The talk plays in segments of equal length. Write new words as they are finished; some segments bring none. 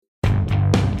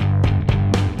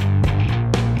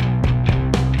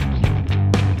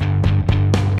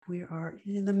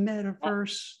in the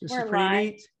metaverse. This is We're pretty live.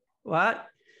 neat. What?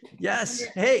 Yes.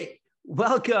 Hey,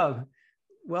 welcome.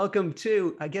 Welcome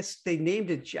to, I guess they named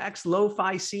it Jack's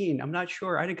Lo-Fi Scene. I'm not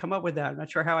sure. I didn't come up with that. I'm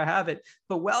not sure how I have it,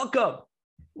 but welcome.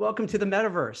 Welcome to the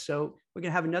metaverse. So we're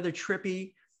going to have another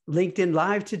trippy LinkedIn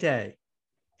Live today.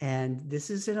 And this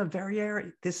is in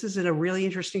a really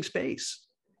interesting space.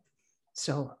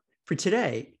 So for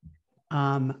today,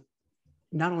 not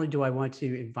only do I want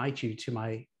to invite you to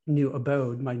my new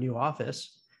abode, my new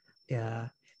office,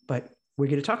 but we're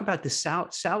going to talk about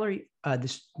the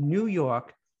this New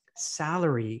York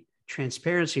salary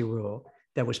transparency rule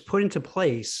that was put into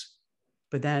place,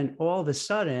 but then all of a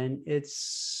sudden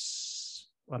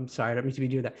I'm sorry, I don't mean to be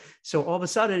doing that. So all of a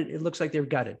sudden it looks like they've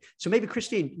got it. So maybe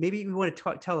Christine, maybe you want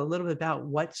to tell a little bit about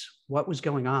what was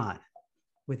going on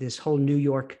with this whole New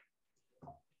York,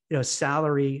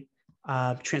 salary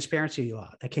transparency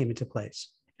law that came into place,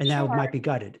 and now it might be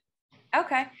gutted.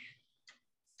 Okay.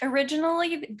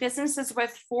 Originally, businesses with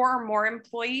 4 or more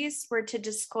employees were to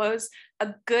disclose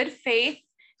a good faith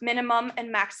minimum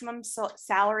and maximum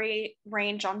salary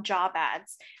range on job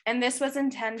ads. And this was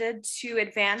intended to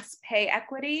advance pay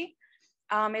equity.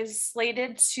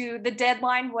 The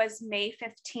deadline was May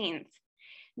 15th.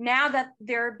 Now that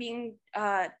there are being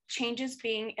changes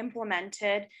being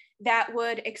implemented that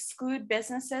would exclude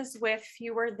businesses with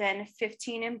fewer than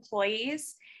 15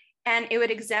 employees, and it would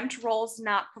exempt roles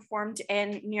not performed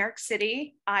in New York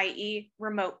City, i.e.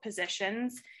 remote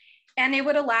positions. And it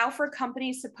would allow for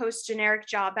companies to post generic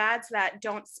job ads that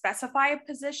don't specify a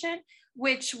position,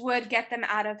 which would get them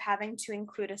out of having to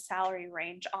include a salary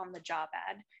range on the job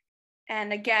ad.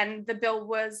 And again, the bill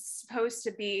was supposed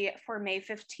to be for May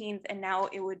 15th, and now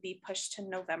it would be pushed to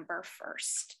November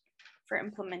 1st for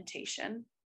implementation.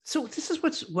 So this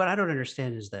is what I don't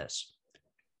understand is this.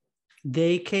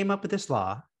 They came up with this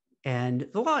law, and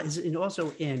the law is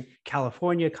also in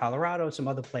California, Colorado, some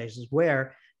other places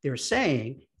where they're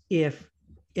saying if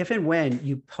and when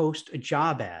you post a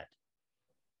job ad,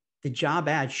 the job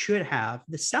ad should have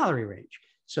the salary range.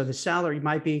 So the salary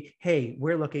might be, hey,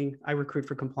 I recruit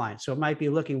for compliance. So it might be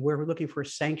we're looking for a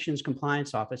sanctions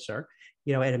compliance officer,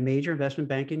 at a major investment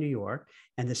bank in New York.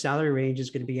 And the salary range is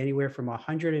going to be anywhere from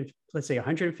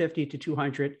 150 to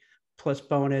 200 plus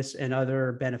bonus and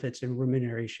other benefits and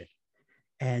remuneration.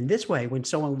 And this way, when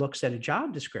someone looks at a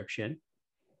job description,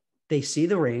 they see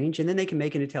the range and then they can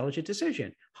make an intelligent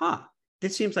decision.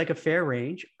 This seems like a fair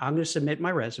range. I'm going to submit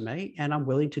my resume and I'm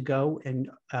willing to go and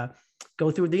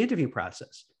go through the interview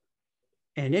process.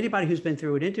 And anybody who's been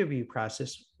through an interview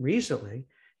process recently,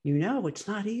 it's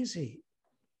not easy.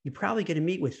 You're probably going to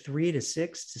meet with 3 to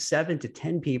 6 to 7 to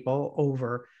 10 people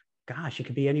over, it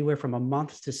could be anywhere from a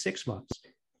month to 6 months.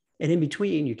 And in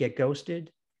between, you get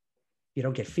ghosted. You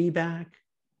don't get feedback.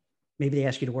 Maybe they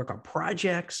ask you to work on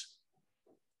projects.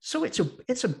 So it's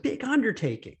a big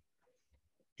undertaking.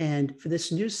 And for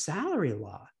this new salary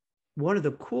law, one of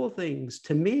the cool things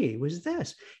to me was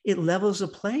this: it levels the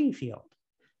playing field.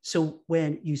 So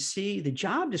when you see the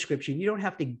job description, you don't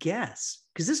have to guess,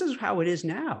 because this is how it is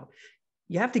now.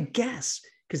 You have to guess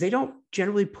because they don't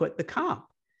generally put the comp.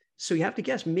 So you have to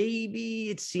guess. Maybe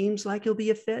it seems like it'll be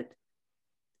a fit.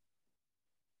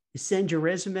 You send your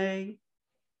resume,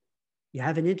 you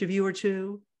have an interview or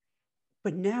two,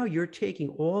 but now you're taking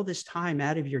all this time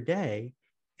out of your day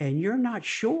and you're not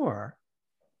sure,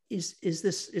 is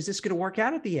this going to work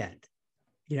out at the end?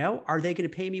 Are they going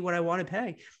to pay me what I want to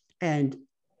pay? And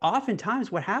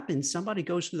oftentimes what happens, somebody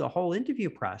goes through the whole interview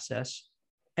process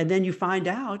and then you find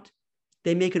out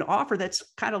they make an offer that's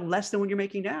kind of less than what you're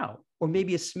making now, or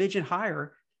maybe a smidgen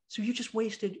higher. So you just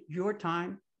wasted your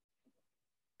time,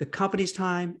 the company's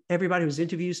time, everybody who's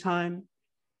interviews time.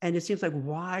 And it seems like,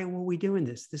 why were we doing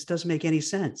this? This doesn't make any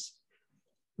sense.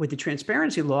 With the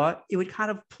transparency law, it would kind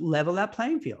of level that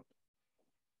playing field.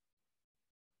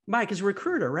 Mike, as a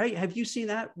recruiter, right? Have you seen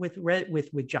that with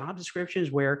job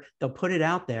descriptions where they'll put it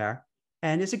out there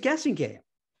and it's a guessing game,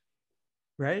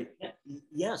 right?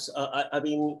 Yes, I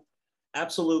mean,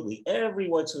 absolutely. Every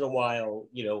once in a while,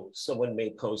 someone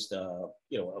may post a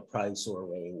price or a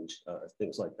range,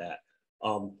 things like that.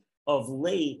 Of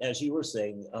late, as you were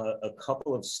saying, a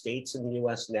couple of states in the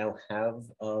U.S. now have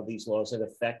these laws in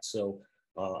effect. So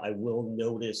I will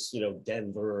notice,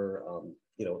 Denver,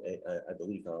 I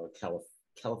believe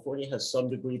California has some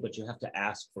degree, but you have to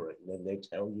ask for it and then they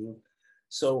tell you.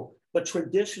 So, but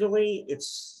traditionally,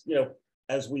 it's,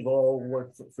 as we've all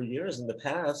worked for years in the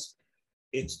past,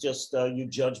 it's just you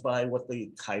judge by what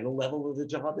the title level of the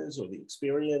job is or the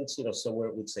experience. Somewhere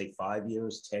it would say 5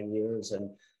 years, 10 years, and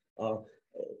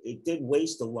it did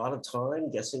waste a lot of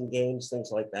time, guessing games,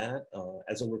 things like that.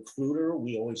 As a recruiter,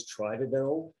 we always try to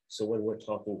know. So when we're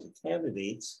talking to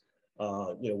candidates,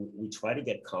 we try to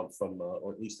get comp from,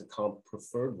 or at least a comp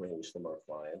preferred range from our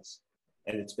clients,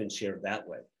 and it's been shared that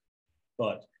way.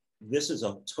 But this is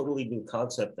a totally new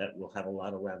concept that will have a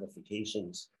lot of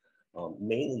ramifications,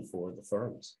 mainly for the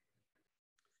firms.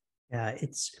 Yeah,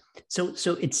 it's so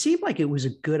it seemed like it was a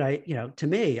good to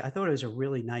me, I thought it was a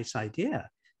really nice idea,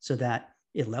 so that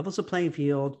it levels the playing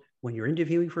field. When you're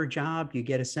interviewing for a job, you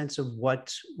get a sense of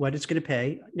what it's going to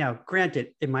pay. Now,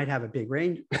 granted, it might have a big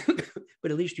range,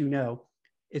 but at least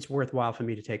it's worthwhile for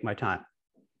me to take my time.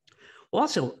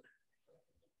 Also,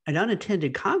 an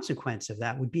unintended consequence of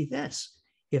that would be this.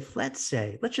 If let's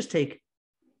just take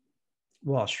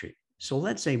Wall Street. So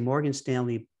let's say Morgan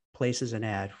Stanley places an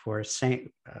ad for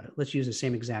let's use the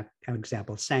same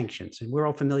example, sanctions. And we're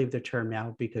all familiar with the term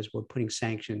now because we're putting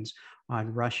sanctions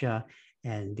on Russia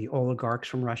and the oligarchs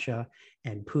from Russia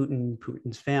and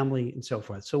Putin's family and so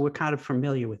forth. So we're kind of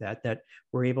familiar with that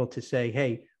we're able to say,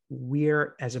 hey,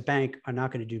 we're as a bank are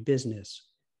not going to do business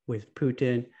with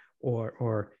Putin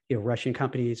or Russian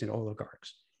companies and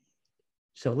oligarchs.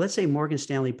 So let's say Morgan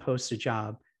Stanley posts a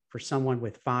job for someone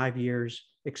with 5 years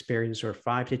experience or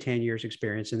 5 to 10 years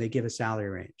experience, and they give a salary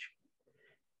range.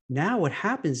 Now what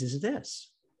happens is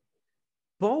this: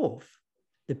 both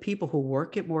the people who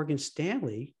work at Morgan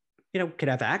Stanley, could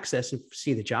have access and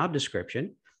see the job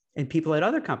description, and people at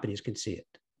other companies can see it.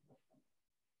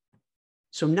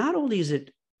 So not only is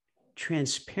it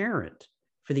transparent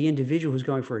for the individual who's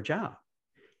going for a job,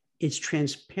 it's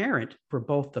transparent for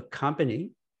both the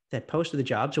company that posted the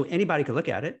job, so anybody could look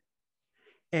at it,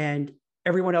 and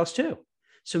everyone else too.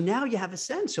 So now you have a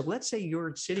sense of, let's say you're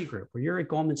at Citigroup, or you're at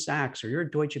Goldman Sachs, or you're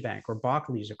at Deutsche Bank, or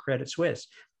Barclays, or Credit Suisse,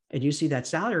 and you see that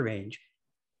salary range.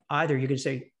 Either you can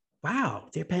say, wow,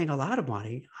 they're paying a lot of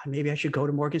money. Maybe I should go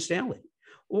to Morgan Stanley.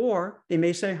 Or they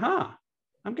may say,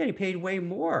 I'm getting paid way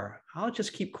more. I'll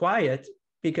just keep quiet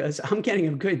because I'm getting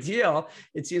a good deal.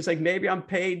 It seems like maybe I'm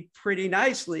paid pretty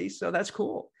nicely, so that's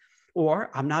cool. Or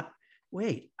I'm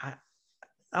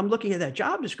looking at that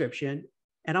job description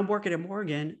and I'm working at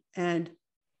Morgan, and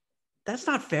that's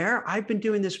not fair. I've been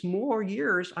doing this more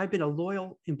years. I've been a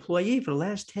loyal employee for the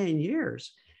last 10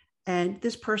 years. And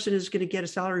this person is going to get a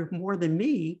salary more than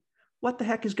me. What the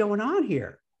heck is going on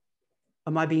here?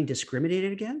 Am I being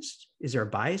discriminated against? Is there a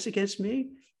bias against me?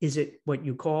 Is it what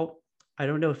you call, I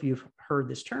don't know if you've heard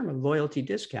this term, a loyalty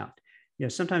discount?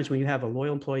 Sometimes when you have a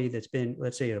loyal employee that's been,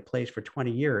 let's say, at a place for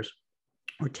 20 years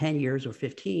or 10 years or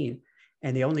 15,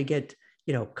 and they only get,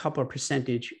 a couple of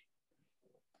percentage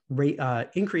rate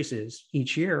increases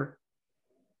each year,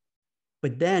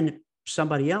 but then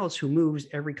somebody else who moves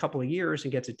every couple of years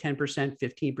and gets a 10%,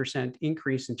 15%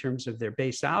 increase in terms of their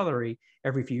base salary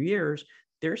every few years,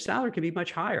 their salary could be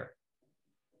much higher.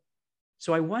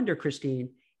 So I wonder, Christine,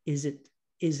 is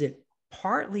it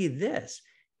partly this,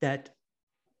 that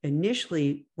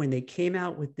initially when they came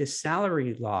out with this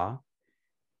salary law,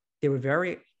 they were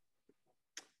very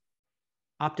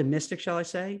optimistic, shall I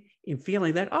say, in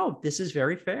feeling that, this is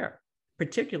very fair,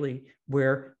 particularly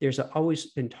where there's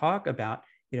always been talk about,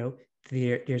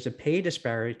 there's a pay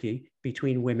disparity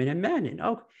between women and men. And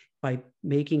by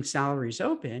making salaries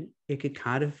open, it could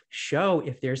kind of show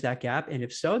if there's that gap. And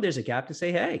if so, there's a gap to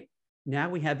say, hey, now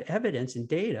we have evidence and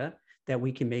data that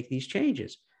we can make these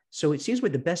changes. So it seems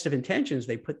with the best of intentions,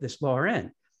 they put this law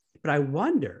in. But I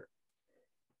wonder,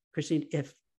 Christine,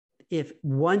 if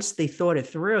once they thought it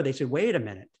through, they said, wait a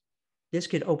minute, this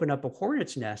could open up a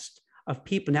hornet's nest of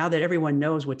people. Now that everyone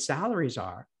knows what salaries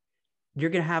are, you're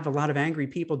going to have a lot of angry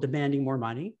people demanding more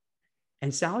money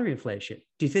and salary inflation.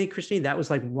 Do you think, Christine, that was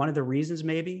like one of the reasons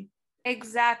maybe?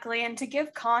 Exactly. And to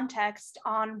give context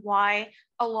on why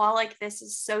a law like this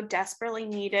is so desperately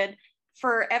needed,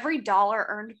 for every dollar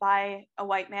earned by a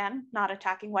white man, not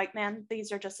attacking white men,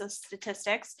 these are just the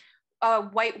statistics,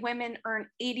 white women earn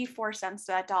 84 cents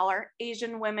to that dollar,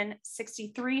 Asian women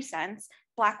 63 cents,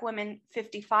 Black women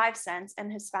 55 cents,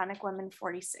 and Hispanic women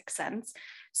 46 cents.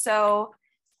 So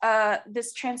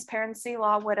this transparency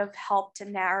law would have helped to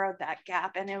narrow that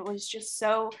gap. And it was just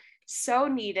so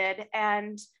needed.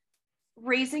 And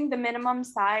raising the minimum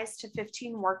size to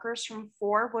 15 workers from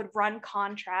 4 would run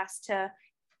contrast to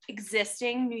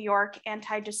existing New York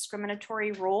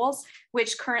anti-discriminatory rules,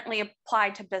 which currently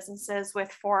apply to businesses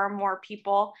with 4 or more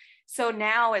people. So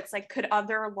now it's like, could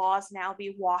other laws now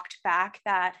be walked back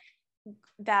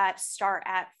that start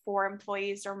at 4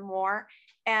 employees or more?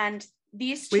 And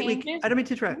these changes— Wait, I don't mean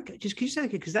to interrupt. Just can you say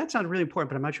that, because that sounds really important,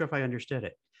 but I'm not sure if I understood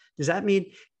it. Does that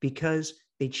mean because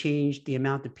they changed the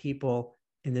amount of people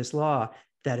in this law,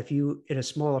 that if you in a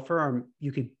smaller firm,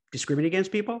 you could discriminate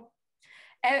against people?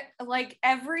 Like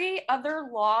every other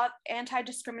law,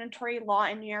 anti-discriminatory law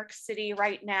in New York City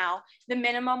right now, the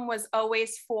minimum was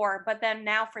always 4, but then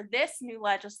now for this new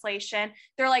legislation,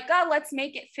 they're like, oh, let's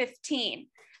make it 15.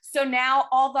 So now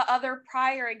all the other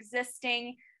prior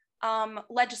existing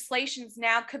legislations,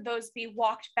 now could those be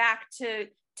walked back to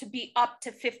be up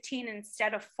to 15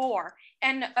 instead of 4?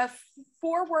 And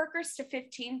 4 workers to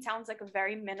 15 sounds like a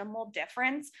very minimal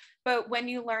difference. But when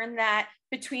you learn that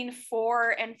between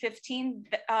 4 and 15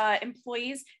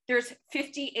 employees, there's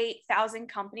 58,000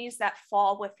 companies that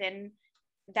fall within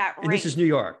that range. And this is New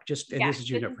York, this is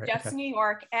New York, right? Just okay. New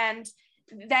York. And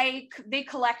they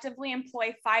collectively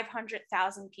employ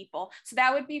 500,000 people. So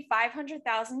that would be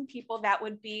 500,000 people that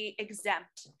would be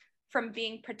exempt from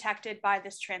being protected by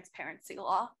this transparency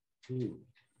law.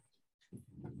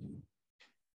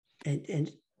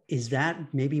 And is that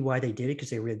maybe why they did it?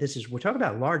 Because we're talking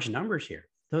about large numbers here.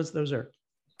 Those are,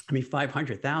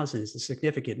 500,000 is a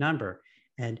significant number.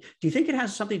 And do you think it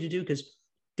has something to do, because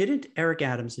didn't Eric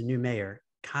Adams, the new mayor,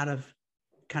 kind of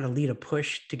lead a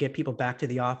push to get people back to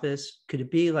the office? Could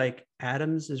it be like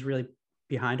Adams is really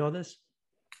behind all this?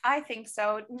 I think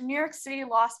so. New York City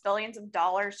lost billions of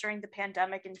dollars during the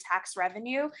pandemic in tax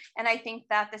revenue. And I think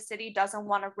that the city doesn't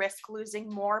want to risk losing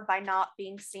more by not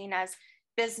being seen as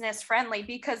business friendly,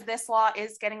 because this law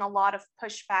is getting a lot of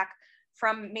pushback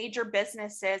from major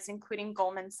businesses, including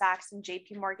Goldman Sachs and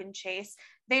JP Morgan Chase.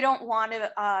 They don't want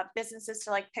businesses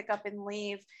to like pick up and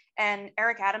leave. And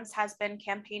Eric Adams has been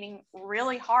campaigning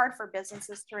really hard for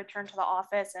businesses to return to the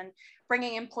office and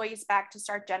bringing employees back to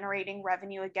start generating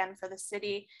revenue again for the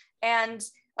city. And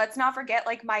let's not forget,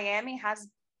 like Miami has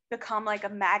become like a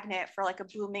magnet for like a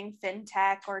booming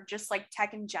fintech or just like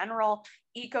tech in general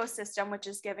ecosystem, which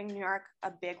is giving New York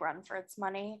a big run for its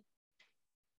money.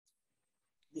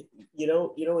 You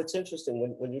know, it's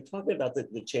interesting when you're talking about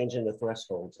the change in the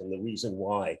thresholds and the reason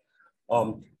why.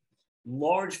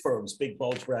 Large firms, big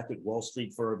bulge bracket Wall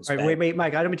Street firms. All right, wait,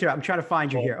 Mike. I don't mean to. I'm trying to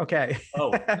find you here. Okay.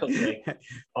 Oh, okay.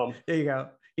 There you go.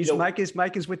 Mike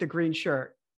is with the green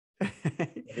shirt.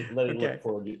 Let me look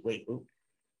for you. Wait. Ooh.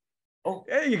 Oh,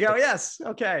 there you go. Yes.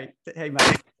 Okay. Hey,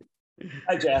 Mike.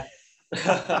 Hi, Jeff.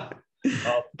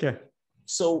 Okay.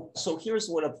 So here's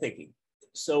what I'm thinking.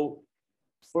 So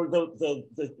for the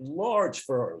large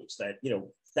firms that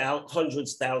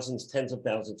hundreds, thousands, tens of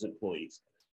thousands of employees,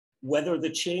 whether the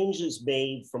change is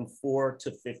made from 4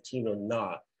 to 15 or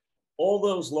not, all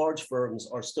those large firms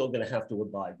are still going to have to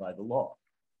abide by the law,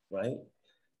 right?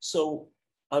 So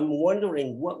I'm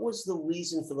wondering, what was the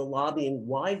reason for the lobbying?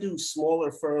 Why do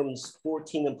smaller firms,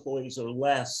 14 employees or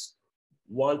less,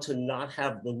 want to not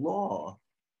have the law?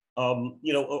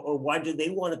 Or why do they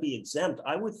want to be exempt?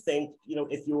 I would think,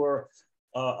 if you're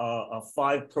a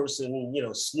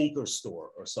 5-person, sneaker store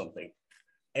or something,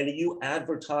 and you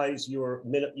advertise your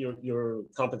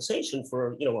compensation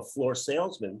for, a floor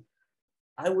salesman,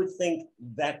 I would think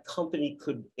that company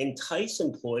could entice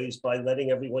employees by letting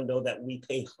everyone know that we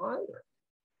pay higher.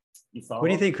 You follow? What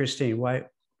do you think, Christine? Why?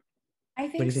 I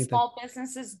think small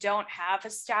businesses don't have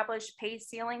established pay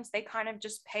ceilings. They kind of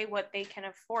just pay what they can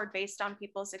afford based on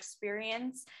people's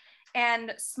experience.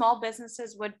 And small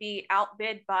businesses would be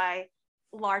outbid by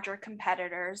larger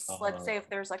competitors. Let's say if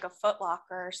there's like a Foot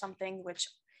Locker or something, which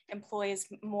employs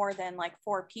more than like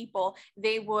 4 people,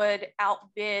 they would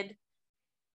outbid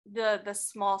the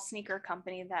small sneaker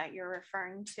company that you're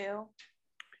referring to.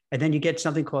 And then you get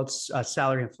something called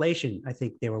salary inflation. I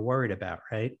think they were worried about,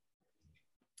 right?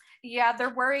 Yeah, they're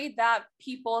worried that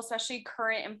people, especially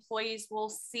current employees, will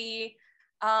see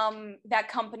that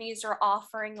companies are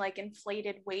offering like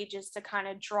inflated wages to kind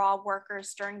of draw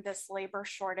workers during this labor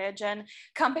shortage. And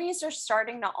companies are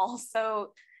starting to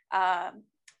also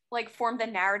form the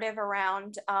narrative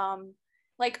around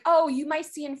oh, you might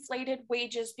see inflated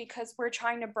wages because we're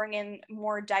trying to bring in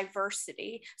more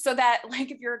diversity, so that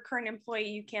like if you're a current employee,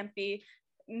 you can't be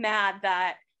mad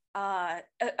that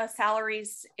a salary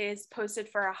is posted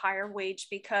for a higher wage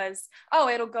because, oh,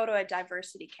 it'll go to a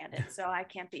diversity candidate. So I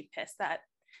can't be pissed that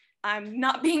I'm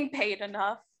not being paid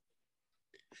enough.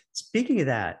 Speaking of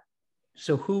that,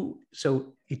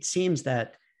 so it seems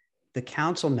that the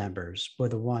council members were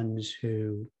the ones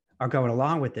who are going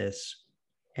along with this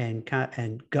and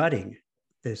gutting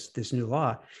this new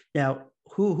law. Now,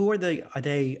 who are they? Are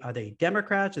they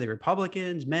Democrats? Are they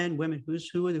Republicans? Men, women?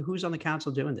 Who's on the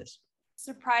council doing this?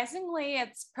 Surprisingly,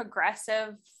 it's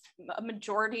progressive, a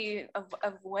majority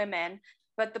of women,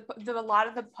 but a lot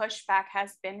of the pushback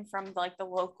has been from the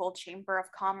local chamber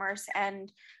of commerce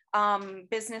and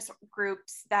business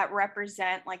groups that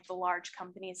represent like the large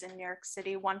companies in New York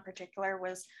City. One particular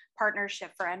was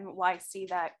Partnership for NYC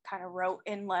that kind of wrote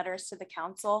in letters to the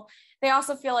council. They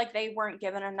also feel like they weren't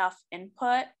given enough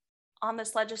input on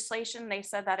this legislation. They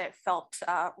said that it felt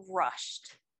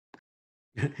rushed.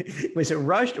 Was it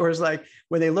rushed, or is like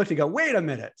when they looked and go, wait a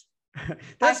minute,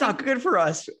 that's not good for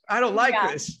us. I don't like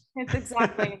this. It's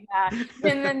exactly that.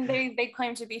 And then they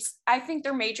claim to be, I think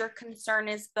their major concern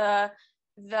is the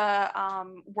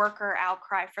worker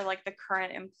outcry for like the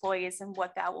current employees and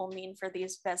what that will mean for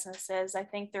these businesses. I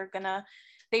think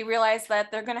they realize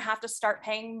that they're gonna have to start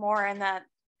paying more, and that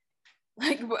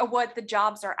like what the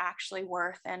jobs are actually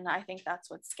worth. And I think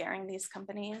that's what's scaring these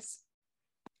companies.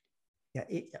 Yeah,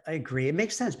 I agree. It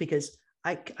makes sense because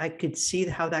I could see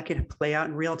how that could play out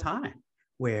in real time,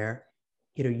 where,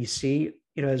 you see,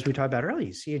 as we talked about earlier,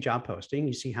 you see a job posting,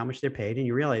 you see how much they're paid, and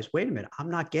you realize, wait a minute,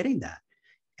 I'm not getting that.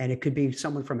 And it could be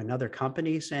someone from another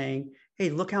company saying, hey,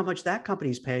 look how much that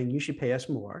company's paying, you should pay us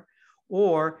more.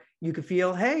 Or you could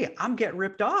feel, hey, I'm getting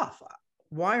ripped off.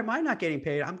 Why am I not getting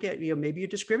paid? I'm getting, maybe you're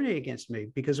discriminating against me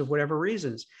because of whatever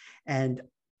reasons. And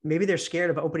maybe they're scared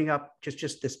of opening up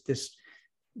just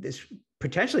this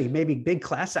potentially maybe big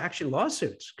class action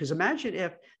lawsuits. Because imagine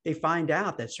if they find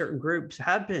out that certain groups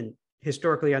have been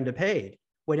historically underpaid,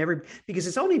 because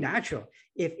it's only natural.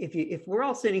 If we're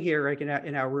all sitting here like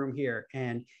in our room here,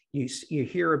 and you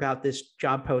hear about this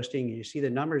job posting and you see the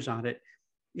numbers on it,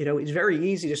 it's very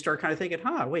easy to start kind of thinking,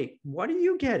 wait, what are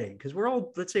you getting? Because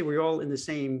let's say we're all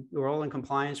in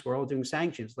compliance, we're all doing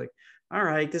sanctions. Like, all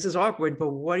right, this is awkward, but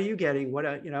what are you getting?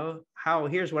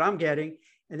 Here's what I'm getting.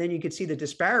 And then you could see the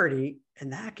disparity,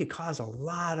 and that could cause a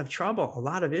lot of trouble, a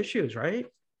lot of issues, right?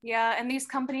 Yeah, and these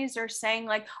companies are saying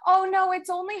like, oh no, it's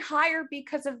only higher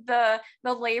because of the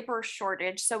labor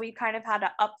shortage. So we kind of had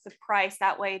to up the price.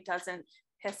 That way it doesn't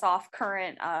piss off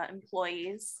current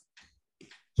employees.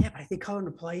 Yeah, but I think current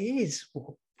employees,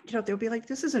 they'll be like,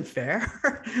 this isn't fair.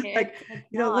 Like,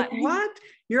 like, what?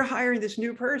 You're hiring this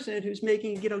new person who's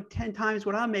making, 10 times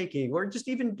what I'm making, or just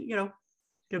even,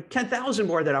 10,000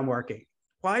 more that I'm working.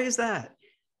 Why is that?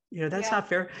 That's not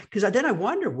fair. Because then I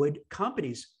wonder, would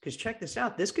companies, because check this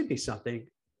out, this could be something,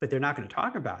 but they're not going to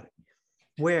talk about it,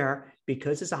 where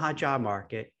because it's a hot job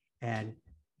market and,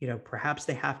 perhaps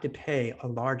they have to pay a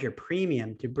larger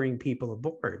premium to bring people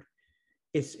aboard.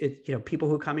 It's people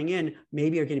who are coming in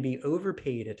maybe are going to be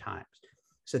overpaid at times,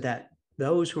 so that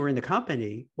those who are in the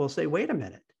company will say, wait a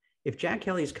minute, if Jack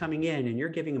Kelly is coming in and you're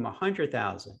giving him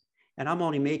 100,000 and I'm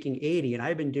only making 80 and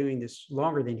I've been doing this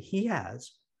longer than he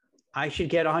has, I should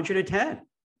get 110.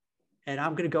 And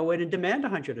I'm going to go in and demand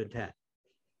 110.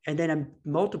 And then I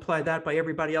multiply that by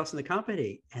everybody else in the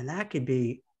company. And that could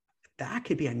be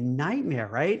a nightmare,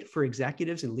 right? For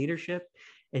executives and leadership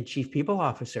and chief people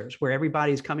officers, where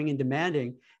everybody's coming in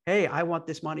demanding, hey, I want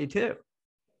this money too.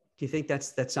 Do you think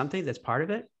that's something that's part of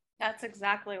it? That's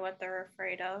exactly what they're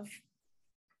afraid of.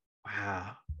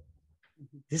 Wow.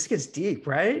 This gets deep,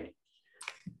 right?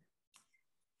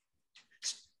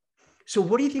 So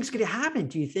what do you think is going to happen?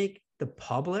 Do you think the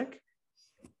public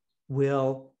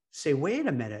will say, wait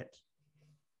a minute,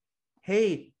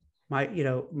 hey,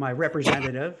 my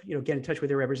representative, get in touch with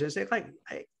their representative, like,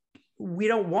 we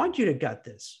don't want you to gut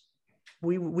this.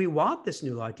 We want this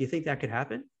new law. Do you think that could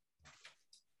happen?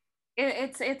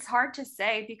 It's hard to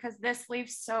say, because this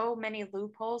leaves so many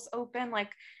loopholes open,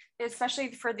 like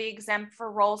especially for the exempt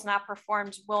for roles not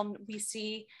performed. Will we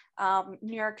see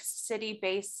New York City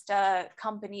based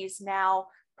companies now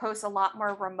post a lot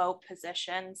more remote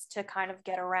positions to kind of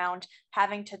get around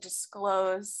having to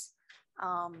disclose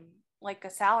like a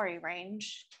salary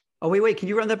range? Oh, wait, can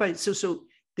you run that by? So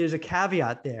there's a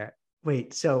caveat there.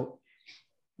 Wait, so.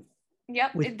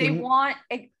 Yep, they want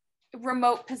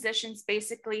remote positions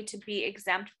basically to be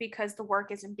exempt because the work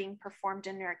isn't being performed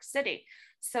in New York City.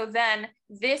 So then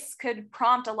this could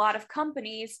prompt a lot of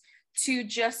companies to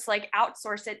just like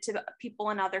outsource it to people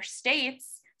in other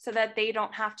states so that they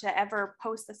don't have to ever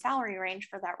post the salary range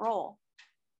for that role.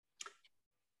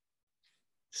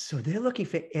 So they're looking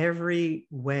for every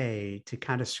way to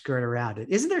kind of skirt around it.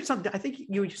 Isn't there something, I think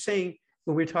you were saying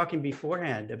when we were talking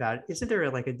beforehand about, isn't there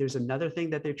there's another thing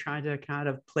that they're trying to kind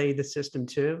of play the system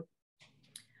too?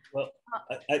 Well,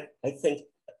 I think,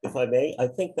 if I may, I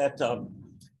think that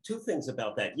two things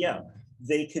about that. Yeah,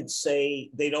 they could say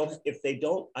if they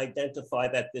don't identify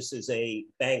that this is a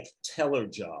bank teller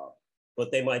job,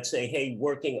 but they might say, hey,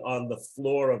 working on the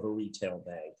floor of a retail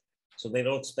bank. So they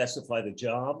don't specify the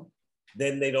job,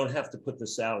 then they don't have to put the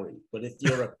salary. But if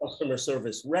you're a customer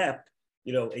service rep,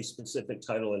 a specific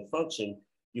title and function,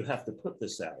 you have to put the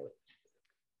salary.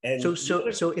 And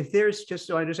So if there's, just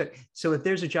so I understand, so if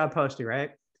there's a job posting,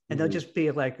 right, and they'll just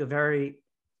be like a very,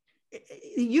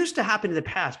 it used to happen in the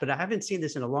past, but I haven't seen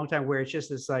this in a long time, where it's just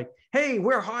this like, hey,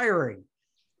 we're hiring,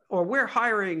 or we're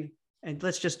hiring, and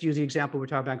let's just use the example we're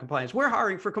talking about compliance. We're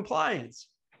hiring for compliance.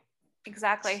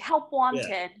 Exactly. Help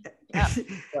wanted. Yeah. Yep.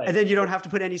 Right. And then you don't have to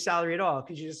put any salary at all,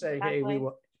 because you just say, hey, Exactly.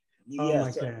 oh yeah,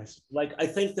 my so, goodness. like I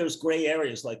think there's gray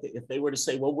areas. Like if they were to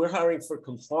say, well, we're hiring for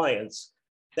compliance,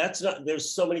 that's not,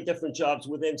 there's so many different jobs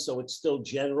within, so it's still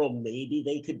general. Maybe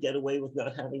they could get away with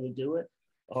not having to do it.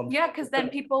 Yeah, because then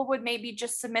people would maybe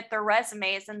just submit their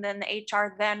resumes, and then the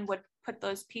HR then would put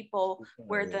those people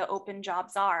where the open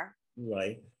jobs are.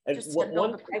 Right. And just to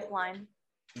build a pipeline.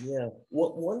 Yeah.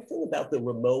 One thing about the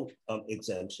remote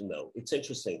exemption, though, it's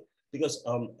interesting because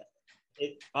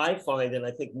I find, and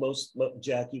I think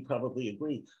Jack, you probably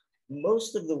agree,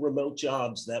 most of the remote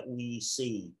jobs that we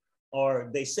see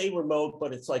they say remote,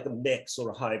 but it's like a mix or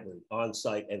a hybrid,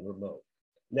 on-site and remote.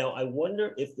 Now, I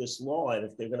wonder if this law, and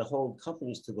if they're going to hold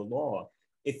companies to the law,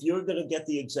 if you're going to get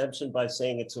the exemption by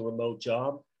saying it's a remote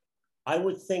job, I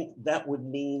would think that would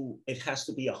mean it has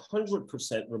to be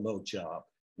 100% remote job,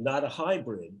 not a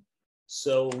hybrid.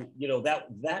 So,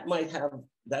 that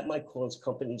might cause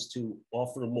companies to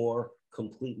offer more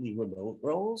completely remote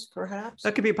roles, perhaps.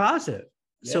 That could be positive.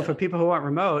 Yeah. So for people who want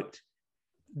remote,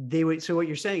 so what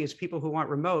you're saying is people who want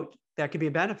remote, that could be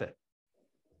a benefit.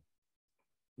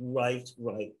 Right.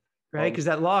 Because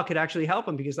that law could actually help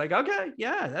them, because like, okay,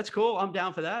 yeah, that's cool. I'm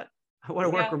down for that. I want to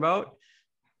work remote.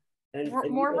 And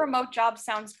more remote jobs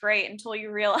sounds great until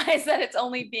you realize that it's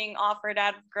only being offered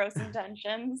out of gross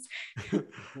intentions.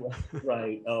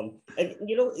 Right. And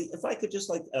if I could just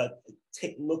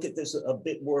look at this a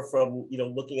bit more from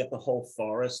looking at the whole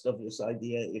forest of this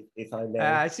idea, if I may.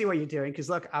 I see what you're doing, because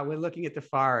look, we're looking at the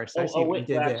forest. I see what you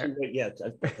did there. Yeah,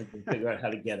 I can figure out how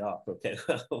to get up. Okay.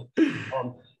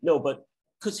 No, but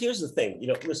because here's the thing,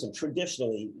 listen,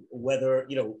 traditionally, whether,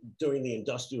 during the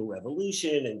Industrial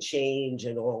Revolution and change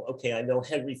and all, okay, I know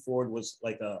Henry Ford was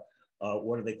like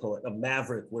what do they call it? A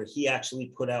maverick, where he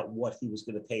actually put out what he was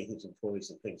going to pay his employees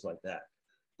and things like that.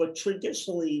 But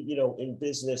traditionally, in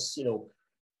business,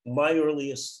 my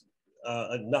earliest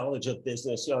knowledge of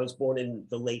business, I was born in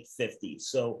the late 50s.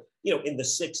 So, in the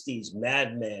 60s,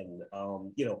 madmen,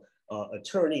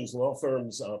 attorneys, law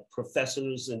firms,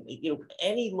 professors, and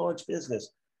any large business,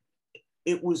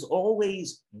 it was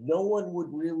always, no one would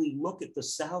really look at the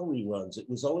salary runs. It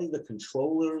was only the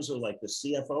controllers or like the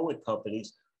CFO at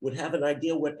companies would have an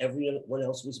idea what everyone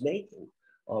else was making.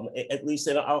 At least,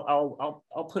 and I'll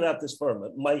put out this firm.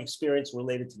 My experience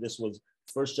related to this was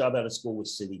first job out of school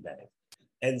was Citibank.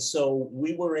 And so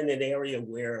we were in an area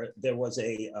where there was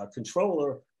a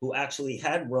controller who actually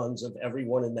had runs of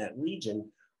everyone in that region.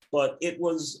 But it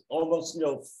was almost,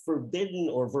 forbidden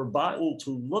or verboten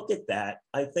to look at that.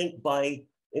 I think by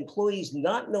employees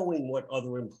not knowing what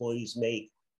other employees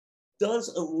make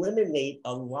does eliminate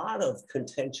a lot of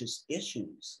contentious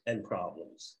issues and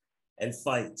problems and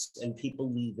fights and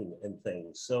people leaving and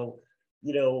things. So,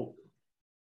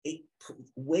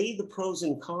 weigh the pros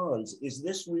and cons. Is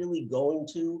this really going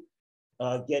to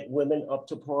get women up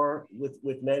to par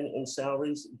with men in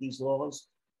salaries, these laws?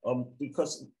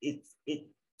 Because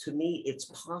to me, it's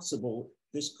possible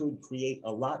this could create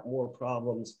a lot more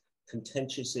problems,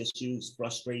 contentious issues,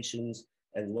 frustrations,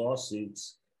 and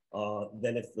lawsuits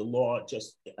than if the law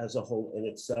just as a whole in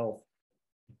itself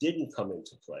didn't come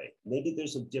into play. Maybe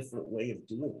there's a different way of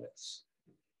doing this.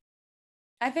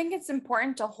 I think it's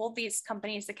important to hold these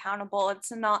companies accountable.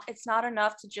 It's not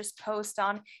enough to just post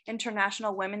on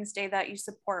International Women's Day that you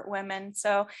support women.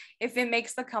 So if it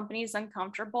makes the companies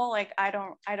uncomfortable, like I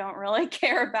don't really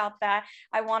care about that.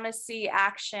 I want to see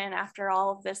action after all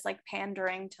of this, like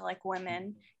pandering to like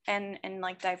women and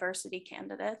like diversity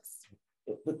candidates.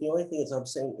 But the only thing is, I'm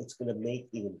saying it's going to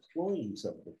make the employees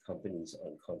of the companies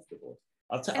uncomfortable.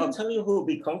 I'll tell you who will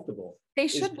be comfortable. They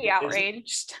should be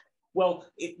outraged. Well,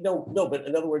 no, but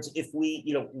in other words, if we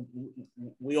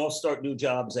all start new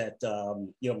jobs at,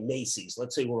 Macy's,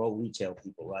 let's say we're all retail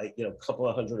people, right? A couple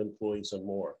of hundred employees or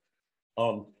more.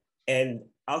 And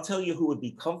I'll tell you who would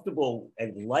be comfortable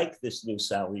and like this new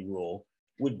salary rule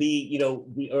would be,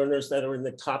 the earners that are in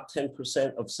the top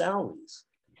 10% of salaries.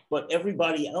 But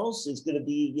everybody else is going to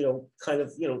be,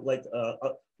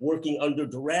 working under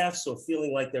duress or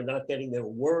feeling like they're not getting their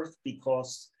worth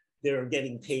because they're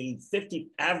getting paid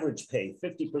average pay,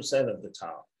 50% of the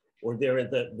top, or they're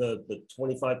at the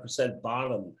 25%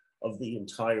 bottom of the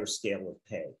entire scale of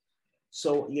pay.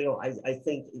 So, I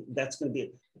think that's going to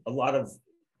be a lot of,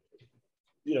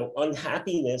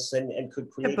 unhappiness and could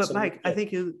create. Yeah, but Mike, I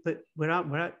think but what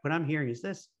I'm hearing is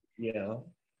this. Yeah.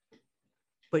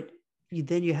 but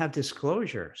then you have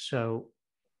disclosure. So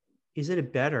isn't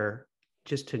it better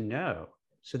just to know?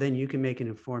 So then you can make an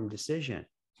informed decision.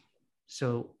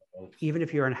 So even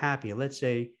if you're unhappy, let's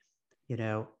say,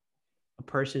 a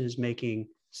person is making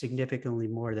significantly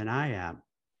more than I am.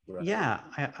 Right. Yeah,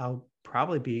 I'll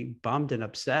probably be bummed and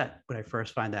upset when I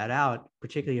first find that out,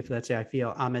 particularly if, let's say, I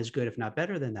feel I'm as good, if not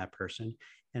better than that person.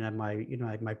 And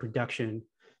my production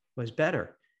was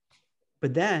better.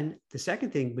 But then the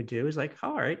second thing would do is like,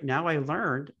 all right, now I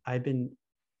learned I've been,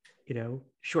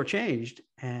 shortchanged,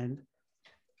 and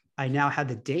I now have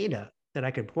the data that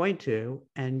I could point to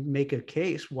and make a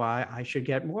case why I should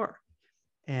get more.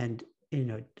 And in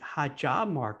a hot job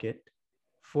market,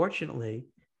 fortunately,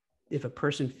 if a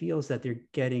person feels that they're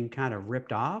getting kind of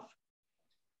ripped off,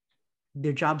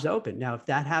 their job's open. Now, if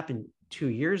that happened 2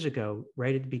 years ago,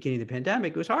 right at the beginning of the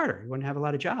pandemic, it was harder. You wouldn't have a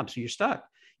lot of jobs, so you're stuck.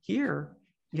 Here,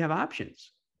 you have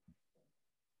options.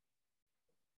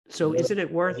 So isn't it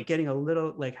worth getting a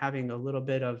little, like having a little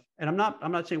bit of, and I'm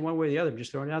not saying one way or the other, I'm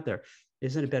just throwing it out there.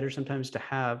 Isn't it better sometimes to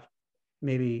have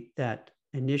maybe that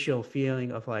initial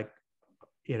feeling of like,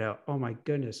 oh my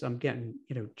goodness, I'm getting,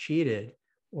 cheated,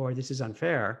 or this is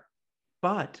unfair,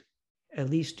 but at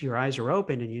least your eyes are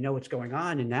open and you know what's going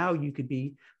on. And now you could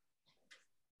be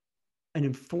an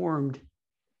informed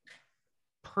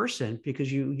person because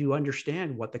you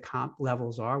understand what the comp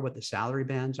levels are, what the salary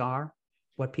bands are,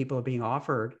 what people are being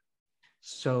offered.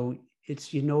 So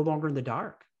you're no longer in the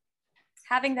dark.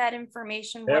 Having that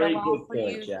information would allow for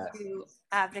you to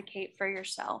advocate for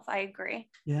yourself. I agree.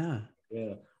 Yeah.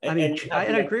 Yeah. I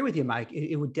agree with you, Mike.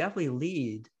 It would definitely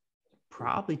lead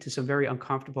probably to some very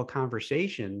uncomfortable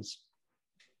conversations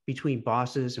between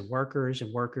bosses and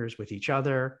workers with each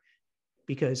other.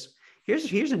 Because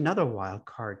here's another wild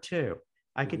card too.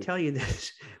 I can tell you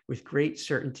this with great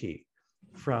certainty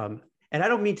and I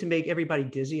don't mean to make everybody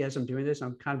dizzy as I'm doing this.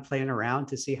 I'm kind of playing around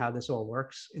to see how this all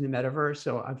works in the metaverse.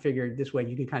 So I figured this way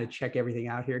you can kind of check everything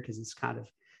out here because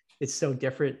it's so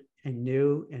different and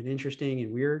new and interesting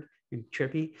and weird and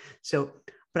trippy. So,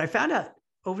 but I found out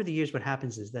over the years what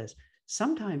happens is this.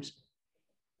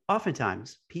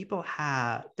 Oftentimes people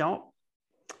how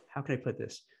can I put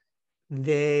this?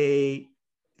 They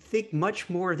think much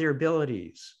more of their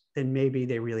abilities than maybe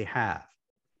they really have.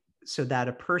 So that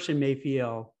a person may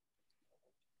feel,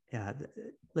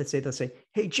 let's say they'll say,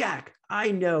 hey, Jack,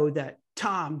 I know that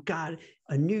Tom got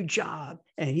a new job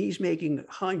and he's making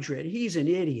 100. He's an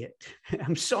idiot.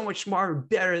 I'm so much smarter,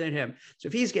 better than him. So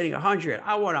if he's getting 100,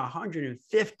 I want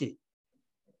 150.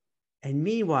 And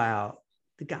meanwhile,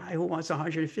 the guy who wants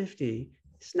 150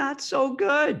 is not so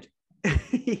good.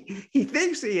 He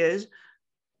thinks he is,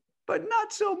 but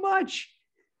not so much.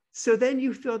 So then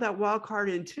you fill that wild card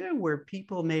in too, where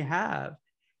people may have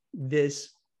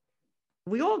this.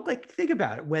 We all think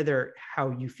about it, whether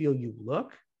how you feel you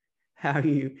look, how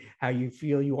you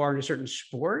feel you are in a certain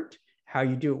sport, how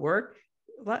you do at work.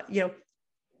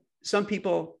 Some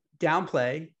people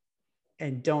downplay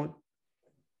and don't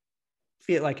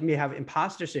feel like may have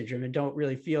imposter syndrome and don't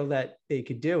really feel that they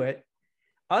could do it.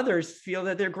 Others feel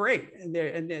that they're great and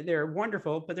they're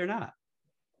wonderful, but they're not.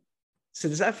 So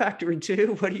does that factor in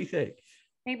too? What do you think?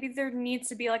 Maybe there needs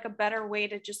to be like a better way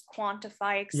to just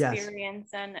quantify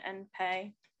experience and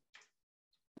pay.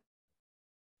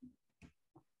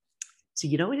 So,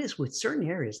 it is with certain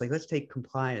areas, like let's take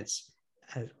compliance,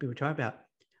 as we were talking about,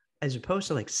 as opposed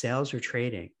to like sales or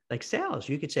trading. Like sales,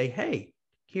 you could say, hey,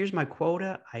 here's my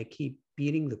quota. I keep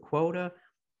beating the quota.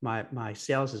 My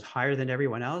sales is higher than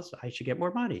everyone else. I should get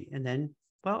more money. And then,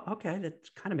 well, okay, that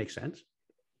kind of makes sense.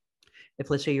 If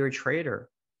let's say you're a trader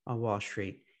on Wall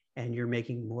Street and you're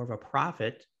making more of a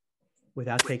profit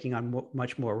without taking on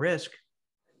much more risk,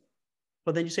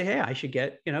 well, then you say, hey, I should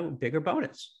get, a bigger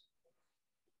bonus.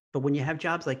 But when you have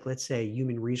jobs like, let's say,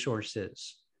 human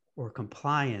resources or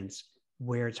compliance,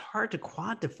 where it's hard to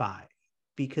quantify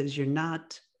because you're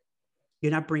not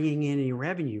bringing in any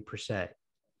revenue per se.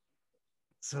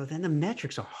 So then the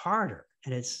metrics are harder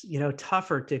and it's,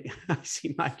 tougher to, I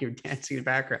see Mike, you're dancing in the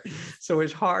background. So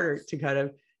it's harder to kind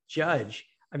of judge.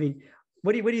 I mean,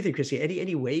 what do you think, Christy?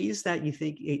 Any ways that you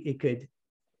think it could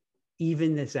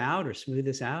even this out or smooth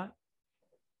this out?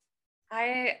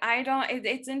 I don't,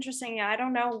 it's interesting. I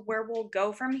don't know where we'll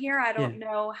go from here. I don't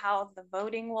know how the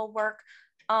voting will work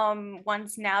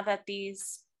once now that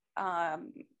these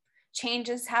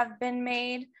changes have been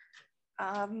made.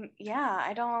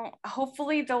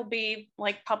 Hopefully there'll be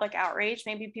like public outrage.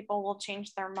 Maybe people will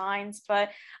change their minds,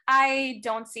 but I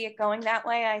don't see it going that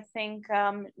way. I think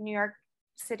New York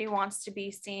City wants to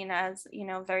be seen as,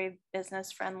 very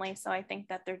business friendly. So I think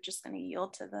that they're just going to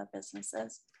yield to the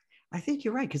businesses. I think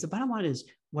you're right, because the bottom line is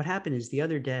what happened is the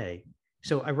other day.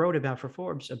 So I wrote about for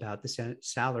Forbes about the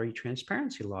salary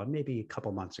transparency law maybe a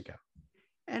couple months ago,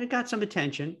 and it got some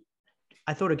attention.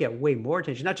 I thought it'd get way more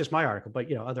attention, not just my article,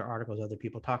 but other articles, other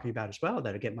people talking about as well,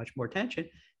 that'd get much more attention.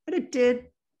 And it did,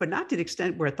 but not to the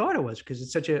extent where I thought it was, because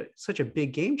it's such a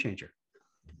big game changer.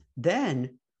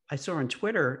 Then I saw on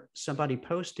Twitter somebody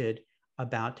posted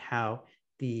about how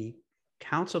the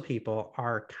council people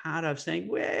are kind of saying,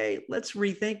 wait, let's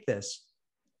rethink this.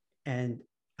 And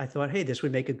I thought, hey, this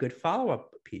would make a good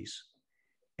follow-up piece.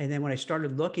 And then when I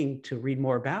started looking to read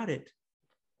more about it,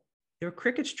 there were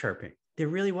crickets chirping. There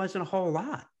really wasn't a whole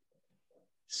lot.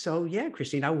 So yeah,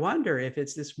 Christine, I wonder if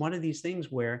it's this one of these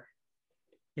things where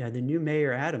the new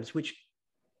Mayor Adams, which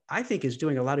I think is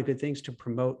doing a lot of good things to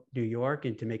promote New York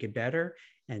and to make it better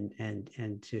and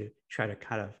to try to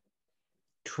kind of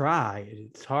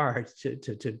it's hard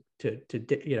to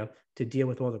deal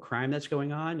with all the crime that's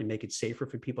going on and make it safer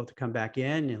for people to come back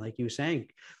in. And like you were saying,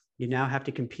 you now have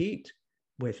to compete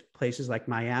with places like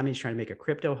Miami's trying to make a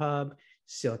crypto hub,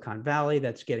 Silicon Valley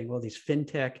that's getting all these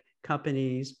fintech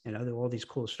companies and all these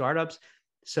cool startups.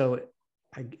 So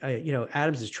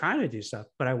Adams is trying to do stuff,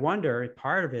 but I wonder if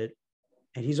part of it,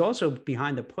 and he's also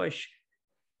behind the push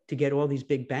to get all these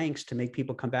big banks to make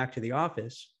people come back to the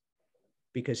office,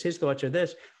 because his thoughts are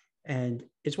this. And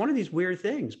it's one of these weird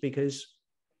things, because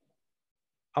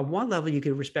on one level, you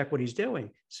can respect what he's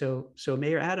doing. So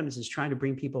Mayor Adams is trying to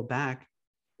bring people back,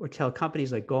 or tell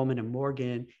companies like Goldman and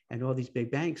Morgan and all these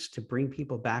big banks to bring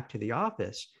people back to the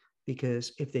office,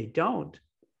 because if they don't,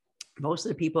 most of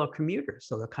the people are commuters.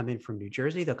 So they'll come in from New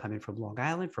Jersey, they'll come in from Long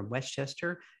Island, from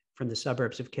Westchester, from the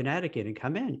suburbs of Connecticut, and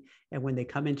come in. And when they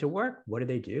come into work, what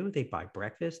do? They buy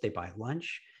breakfast, they buy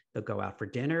lunch, they'll go out for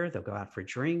dinner, they'll go out for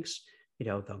drinks,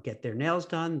 they'll get their nails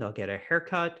done, they'll get a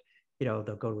haircut, they'll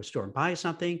go to a store and buy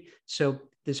something. So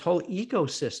this whole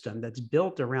ecosystem that's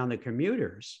built around the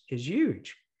commuters is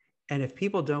huge. And if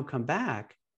people don't come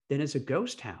back, then it's a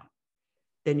ghost town.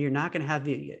 Then you're not going to have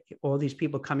all these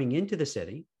people coming into the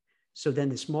city. So then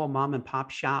the small mom and pop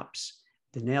shops,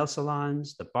 the nail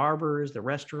salons, the barbers, the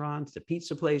restaurants, the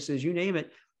pizza places, you name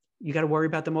it, you got to worry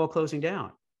about them all closing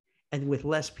down. And with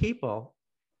less people,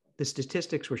 the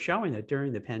statistics were showing that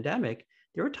during the pandemic,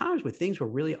 there were times where things were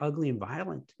really ugly and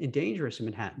violent and dangerous in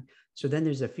Manhattan. So then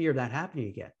there's a fear of that happening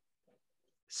again.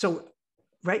 So,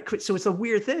 right. So it's a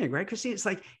weird thing, right? Christine, it's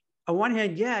like, on one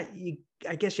hand,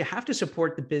 I guess you have to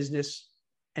support the business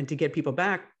and to get people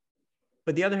back.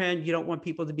 But the other hand, you don't want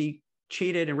people to be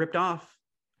cheated and ripped off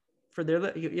for their,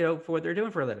 for what they're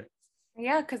doing for a living.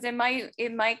 Yeah, because it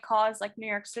might cause like New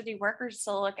York City workers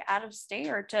to look out of state,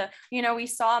 or to, we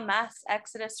saw a mass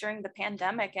exodus during the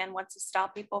pandemic, and what's to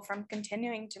stop people from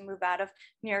continuing to move out of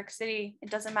New York City? It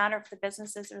doesn't matter if the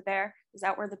businesses are there. Is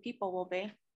that where the people will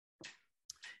be?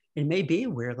 It may be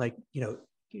where, like,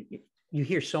 you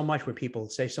hear so much where people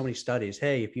say, so many studies,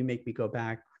 hey, if you make me go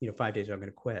back, 5 days, I'm going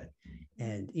to quit.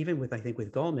 And even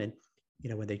with Goldman,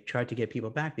 when they tried to get people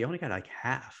back, they only got like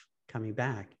half coming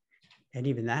back. And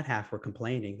even that half were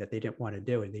complaining that they didn't want to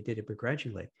do it. They did it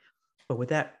begrudgingly. But with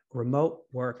that remote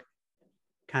work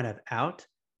kind of out,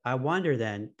 I wonder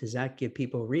then, does that give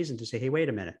people a reason to say, hey, wait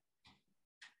a minute,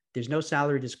 there's no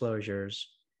salary disclosures.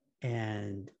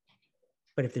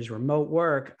 But if there's remote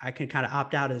work, I can kind of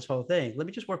opt out of this whole thing. Let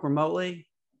me just work remotely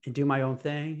and do my own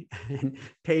thing and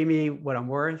pay me what I'm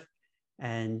worth.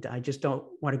 And I just don't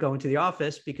want to go into the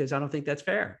office because I don't think that's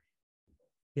fair.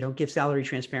 You don't give salary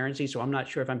transparency, so I'm not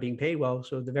sure if I'm being paid well.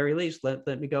 So at the very least,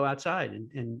 let me go outside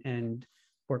and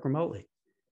work remotely.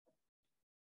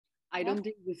 I don't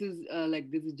think this is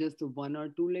this is just a one or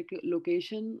two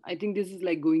location. I think this is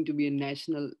going to be a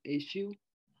national issue.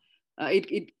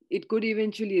 It could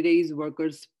eventually raise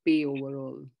workers' pay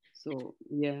overall. So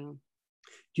yeah.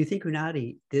 Do you think,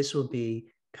 Unadi, this will be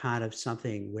kind of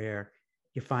something where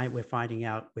we're finding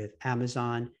out with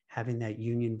Amazon having that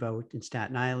union vote in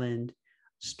Staten Island,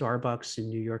 Starbucks in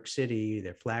New York City,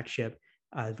 their flagship,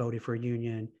 voted for a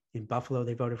union. In Buffalo,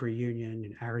 they voted for a union.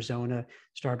 In Arizona,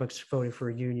 Starbucks voted for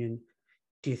a union.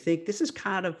 Do you think this is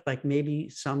kind of like maybe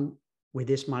where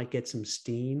this might get some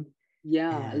steam?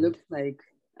 Yeah, looks like,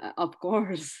 of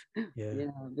course. Yeah,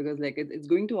 because it's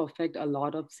going to affect a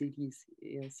lot of cities,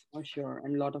 yes, for sure,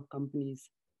 and a lot of companies.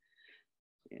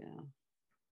 Yeah.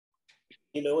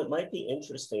 It might be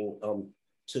interesting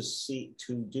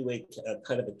to do a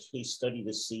kind of a case study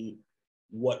to see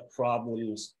what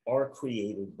problems are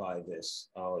created by this.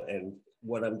 And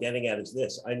what I'm getting at is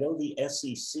this. I know the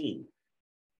SEC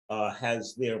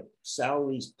has their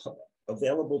salaries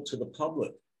available to the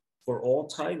public for all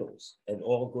titles and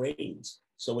all grades.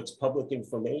 So it's public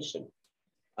information.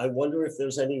 I wonder if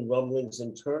there's any rumblings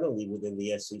internally within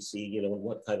the SEC, you know, and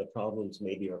what kind of problems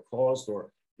maybe are caused or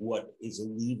what is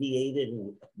alleviated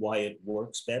and why it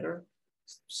works better.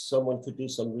 Someone could do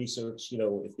some research, you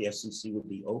know, if the SEC would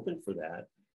be open for that.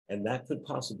 And that could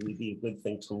possibly be a good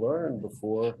thing to learn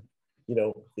before, you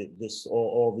know, this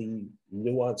all the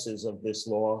nuances of this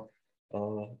law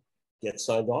get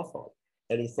signed off on.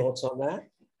 Any thoughts on that?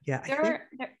 Yeah.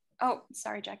 Oh,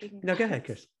 sorry, Jackie. No, go ahead,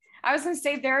 Chris. I was going to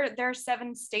say there are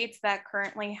 7 states that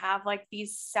currently have like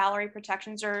these salary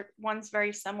protections, or one's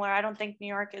very similar. I don't think New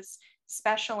York is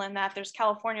special in that. There's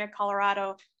California,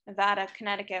 Colorado, Nevada,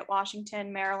 Connecticut,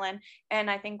 Washington, Maryland, and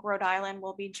I think Rhode Island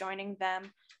will be joining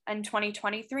them in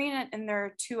 2023. And there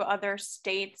are 2 other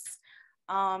states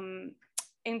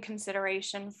in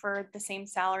consideration for the same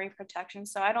salary protection.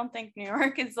 So I don't think New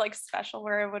York is like special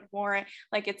where it would warrant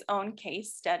like its own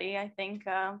case study. I think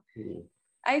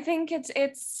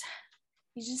it's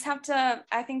you just have to,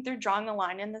 I think they're drawing a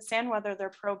line in the sand, whether they're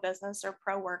pro-business or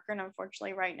pro-worker. And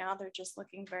unfortunately right now they're just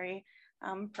looking very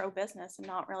pro-business and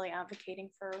not really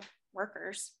advocating for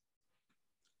workers.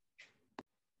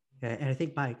 Yeah, and I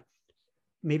think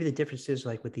maybe the difference is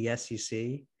like with the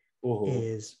SEC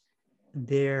is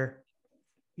they're,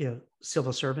 you know,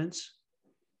 civil servants.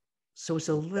 So it's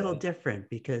a little different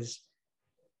because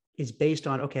it's based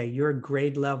on, okay, you're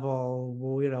grade level,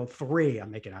 well, you know, 3, I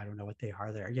don't know what they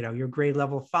are there. You know, you're grade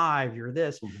level 5, you're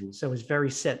this. So it's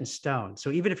very set in stone.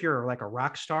 So even if you're like a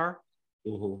rock star,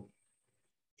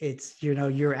 it's, you know,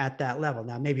 you're at that level.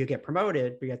 Now, maybe you get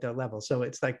promoted, but you're at that level. So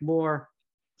it's like more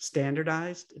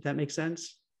standardized, if that makes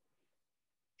sense.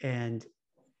 And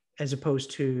as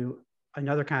opposed to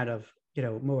another kind of, you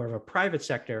know, more of a private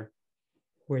sector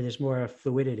where there's more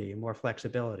fluidity and more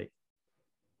flexibility.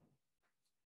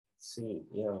 See,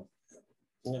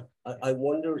 yeah. I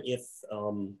wonder if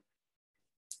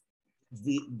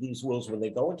these rules, when they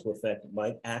go into effect,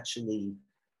 might actually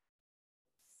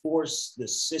force the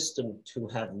system to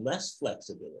have less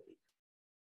flexibility.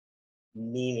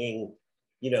 Meaning,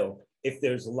 you know, if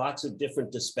there's lots of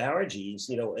different disparities,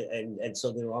 you know, and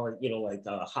so there are, you know, like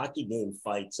hockey game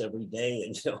fights every day,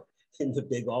 and, you know, in the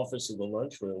big office in the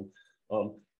lunchroom,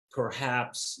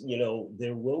 perhaps, you know,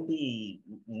 there will be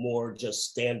more just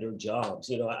standard jobs.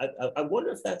 You know, I wonder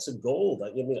if that's a goal.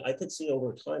 I mean, I could see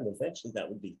over time, eventually that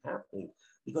would be happening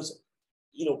because,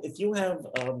 you know, if you have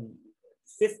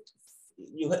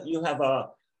you have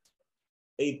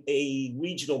a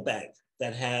regional bank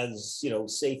that has, you know,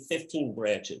 say 15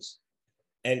 branches.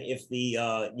 And if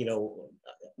the, you know,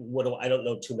 I don't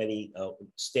know too many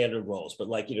standard roles, but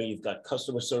like, you know, you've got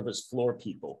customer service floor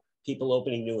people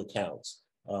opening new accounts.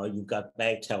 You've got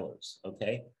bank tellers,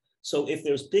 okay? So if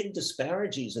there's big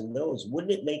disparities in those,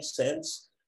 wouldn't it make sense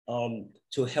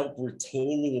to help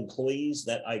retain the employees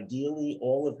that ideally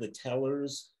all of the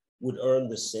tellers would earn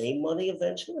the same money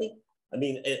eventually? I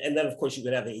mean, and then of course you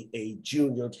could have a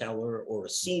junior teller or a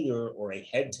senior or a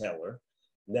head teller.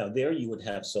 Now there you would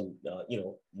have some, you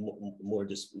know,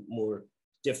 more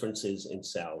differences in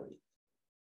salary.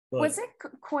 But was it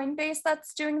Coinbase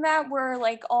that's doing that, where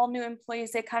like all new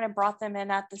employees, they kind of brought them in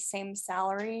at the same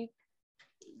salary?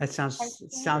 That sounds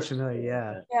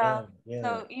familiar. Yeah.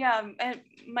 So yeah, and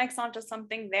Mike's onto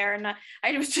something there, and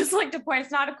I was just like to point,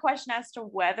 it's not a question as to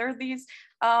whether these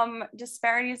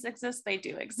disparities exist; they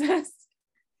do exist.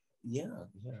 Yeah.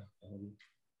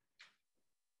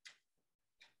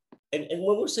 And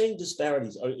when we're saying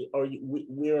disparities,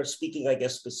 we are speaking, I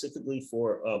guess, specifically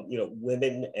for you know,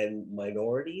 women and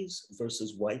minorities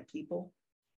versus white people?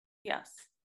 Yes.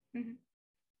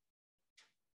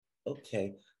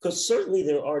 Okay, because certainly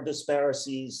there are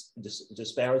disparities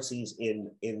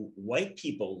in white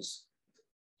people's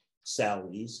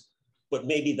salaries, but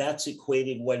maybe that's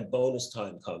equated when bonus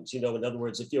time comes. You know, in other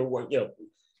words, if you're, you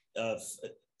know,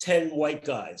 10 white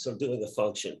guys are doing a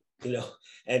function, you know,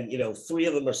 and, you know, 3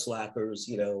 of them are slackers,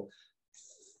 you know,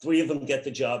 3 of them get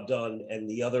the job done, and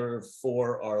the other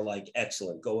 4 are like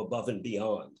excellent, go above and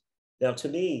beyond. Now, to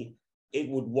me, it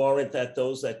would warrant that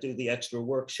those that do the extra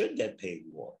work should get paid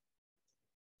more.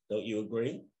 Don't you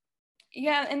agree?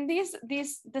 Yeah, and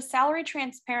the salary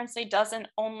transparency doesn't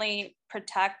only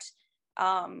protect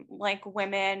like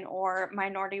women or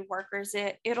minority workers.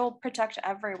 It'll protect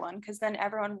everyone, because then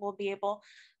everyone will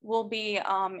be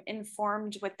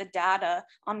informed with the data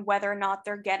on whether or not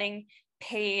they're getting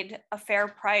paid a fair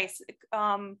price.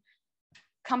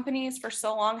 Companies for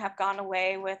so long have gone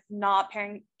away with not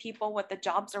paying people what the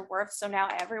jobs are worth. So now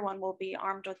everyone will be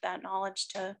armed with that knowledge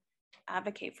to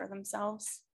advocate for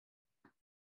themselves.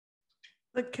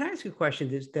 But can I ask you a question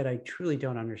that I truly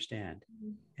don't understand?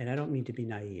 And I don't mean to be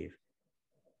naive.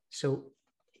 So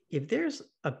if there's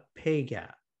a pay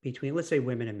gap between, let's say,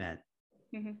 women and men,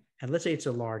 and let's say it's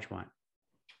a large one,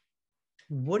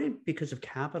 wouldn't, because of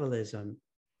capitalism,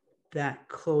 that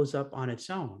close up on its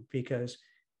own? Because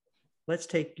let's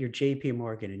take your JP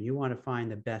Morgan and you want to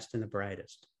find the best and the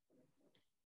brightest.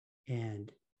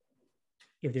 And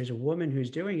if there's a woman who's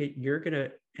doing it,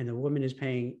 and the woman is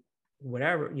paying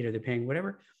whatever, they're paying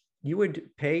whatever, you would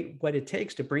pay what it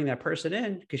takes to bring that person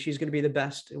in, because she's going to be the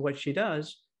best at what she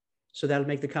does. So that'll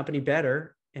make the company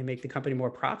better and make the company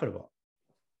more profitable.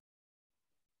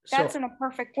 That's in a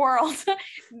perfect world.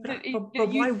 But You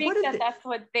think that that's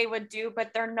what they would do,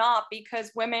 but they're not,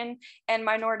 because women and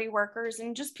minority workers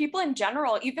and just people in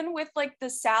general, even with like the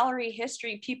salary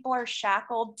history, people are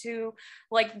shackled to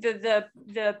like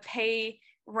the pay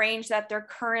range that they're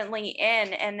currently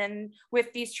in. And then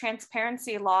with these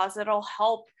transparency laws, it'll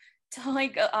help to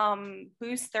like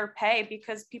boost their pay,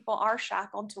 because people are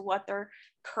shackled to what they're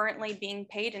currently being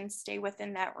paid and stay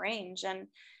within that range. And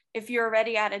if you're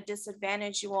already at a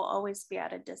disadvantage, you will always be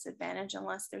at a disadvantage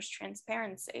unless there's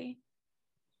transparency.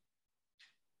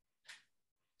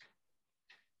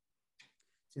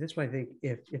 See, that's why I think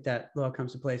if that law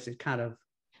comes to place, it kind of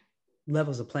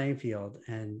levels the playing field,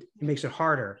 and it makes it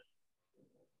harder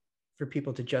for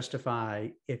people to justify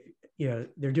if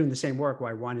they're doing the same work,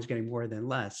 why one is getting more than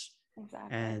less.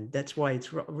 Exactly. And that's why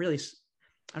it's really,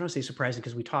 I don't say surprising,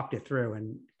 because we talked it through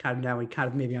and now we kind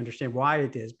of maybe understand why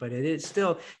it is, but it is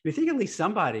still, you think at least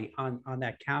somebody on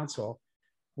that council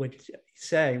would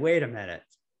say, wait a minute,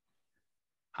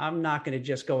 I'm not going to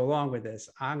just go along with this.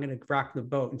 I'm going to rock the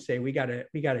boat and say, we got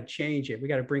to change it. We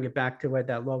got to bring it back to what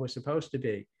that law was supposed to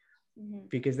be,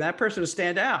 because that person will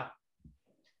stand out.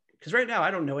 Because right now,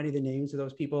 I don't know any of the names of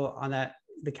those people on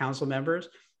the council members,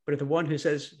 but if the one who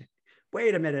says,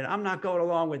 wait a minute, I'm not going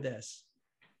along with this,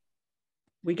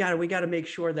 we got to make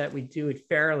sure that we do it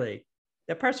fairly,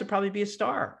 that person would probably be a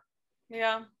star.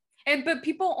 Yeah. But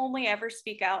people only ever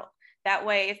speak out that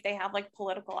way if they have like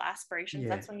political aspirations.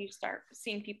 That's when you start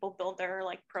seeing people build their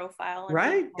like profile.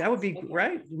 Right. That would be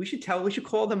right. We should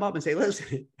call them up and say,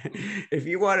 listen, if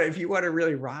you want to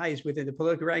really rise within the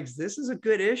political ranks, this is a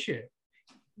good issue,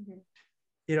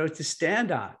 to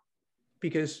stand on,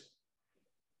 because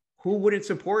who wouldn't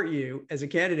support you as a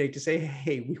candidate to say,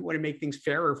 hey, we want to make things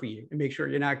fairer for you and make sure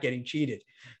you're not getting cheated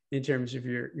in terms of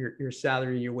your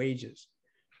salary and your wages.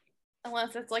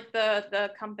 Unless it's like the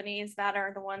companies that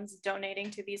are the ones donating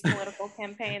to these political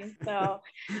campaigns. So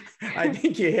I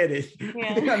think you hit it. Yeah.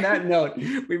 I think on that note,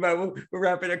 we'll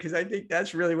wrap it up, because I think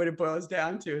that's really what it boils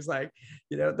down to, is like,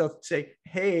 they'll say,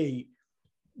 hey,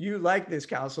 you like this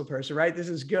council person, right? This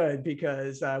is good,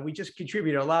 because we just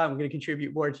contribute a lot. I'm going to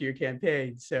contribute more to your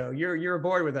campaign. So you're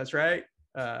aboard with us, right?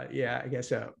 Yeah, I guess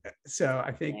so. So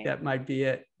I think that might be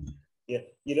it.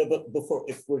 Yeah, but before,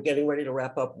 if we're getting ready to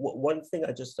wrap up, one thing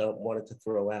I just wanted to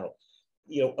throw out,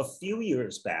 a few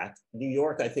years back, New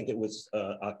York, I think it was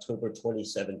October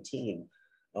 2017.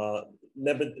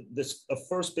 Remember, a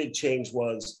first big change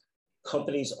was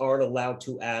companies aren't allowed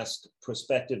to ask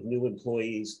prospective new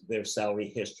employees their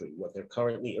salary history, what they're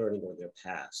currently earning or their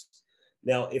past.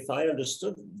 Now, if I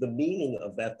understood the meaning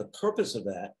of that, the purpose of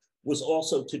that was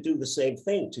also to do the same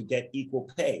thing, to get equal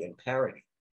pay and parity.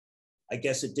 I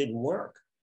guess it didn't work,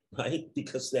 right?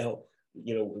 Because now,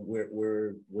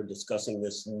 we're discussing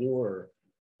this newer,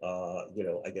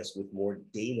 I guess with more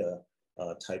data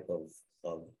type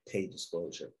of pay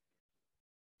disclosure.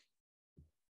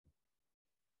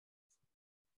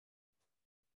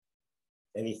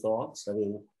 Any thoughts? I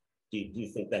mean, do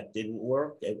you think that didn't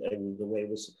work and the way it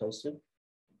was supposed to?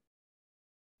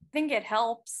 I think it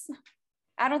helps.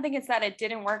 I don't think it's that it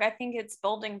didn't work. I think it's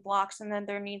building blocks, and then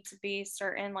there needs to be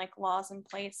certain like laws in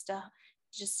place to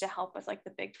help with like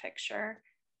the big picture.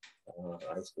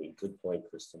 I see. Good point,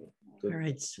 Kristen. Good. All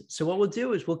right. So what we'll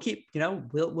do is we'll keep,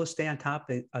 we'll stay on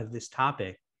top of this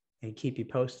topic and keep you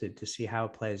posted to see how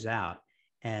it plays out.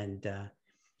 And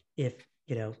if,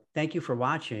 thank you for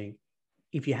watching.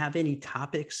 If you have any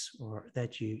topics or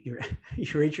that you're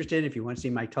interested in, if you want to see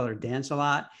Mike Tuller dance a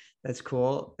lot, that's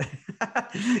cool.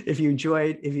 If you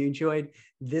enjoyed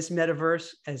this metaverse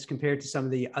as compared to some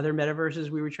of the other metaverses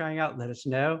we were trying out, let us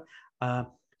know.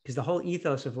 Because the whole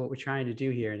ethos of what we're trying to do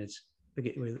here, and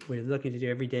we're looking to do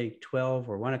every day 12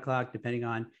 or 1 o'clock, depending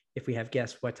on if we have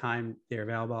guests, what time they're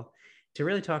available, to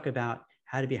really talk about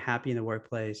how to be happy in the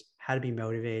workplace, how to be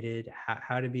motivated,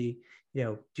 how to be,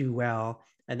 do well.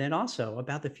 And then also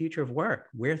about the future of work,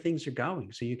 where things are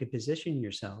going, so you can position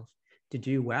yourself to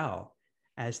do well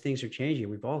as things are changing.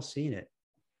 We've all seen it,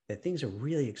 that things are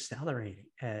really accelerating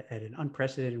at an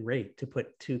unprecedented rate, to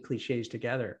put two cliches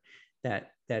together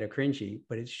that are cringy,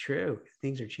 but it's true.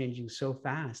 Things are changing so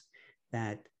fast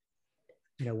that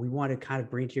we want to kind of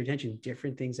bring to your attention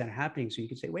different things that are happening. So you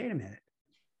can say, wait a minute,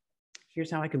 here's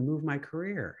how I can move my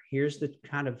career. Here's the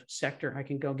kind of sector I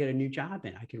can go get a new job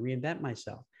in. I can reinvent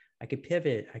myself. I could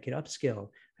pivot. I could upskill.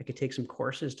 I could take some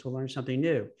courses to learn something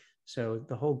new. So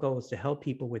the whole goal is to help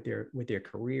people with their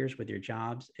careers, with their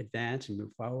jobs, advance and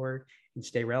move forward and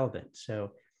stay relevant.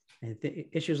 So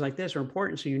issues like this are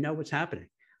important, so you know what's happening.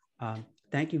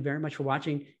 Thank you very much for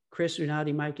watching. Chris,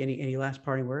 Unadi, Mike, any last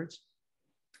parting words?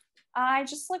 I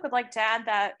just would like to add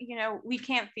that, we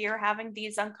can't fear having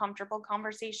these uncomfortable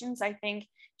conversations. I think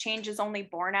change is only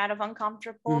born out of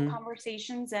uncomfortable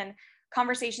conversations, and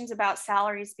conversations about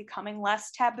salaries becoming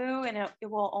less taboo, and it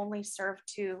will only serve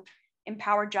to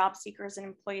empower job seekers and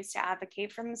employees to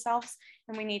advocate for themselves.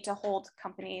 And we need to hold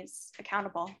companies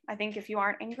accountable. I think if you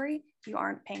aren't angry, you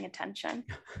aren't paying attention.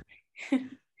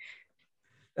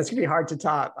 That's gonna be hard to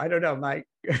top. I don't know, Mike.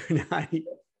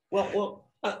 Well,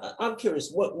 I'm curious.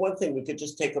 One thing, we could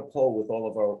just take a poll with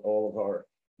all of our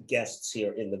guests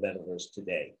here in the metaverse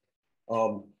today.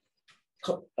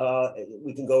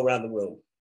 We can go around the room.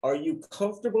 Are you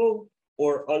comfortable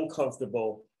or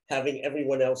uncomfortable having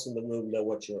everyone else in the room know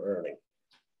what you're earning?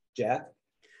 Jack?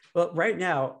 Well, right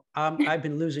now, I've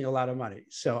been losing a lot of money,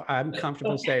 so I'm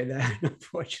comfortable saying that,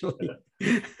 unfortunately.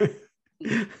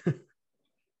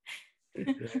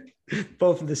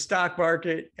 Both in the stock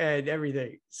market and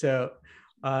everything. So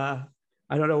I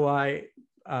don't know why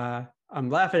I'm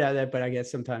laughing at that, but I guess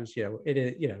sometimes, it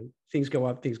is, things go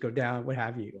up, things go down, what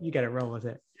have you. You got to roll with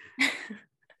it.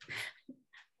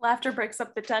 Laughter breaks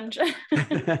up the tension.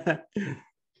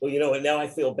 Well, and now I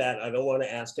feel bad. I don't want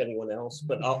to ask anyone else,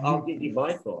 but I'll give you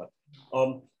my thought.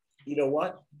 You know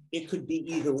what? It could be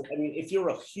either. I mean, if you're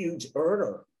a huge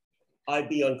earner, I'd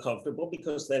be uncomfortable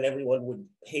because then everyone would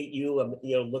hate you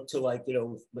and, look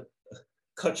to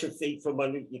cut your feet from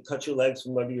under, you cut your legs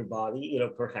from under your body,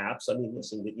 perhaps. I mean,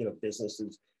 listen, business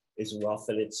is rough,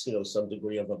 and it's, some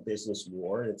degree of a business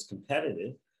war, and it's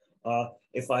competitive.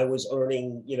 If I was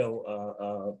earning,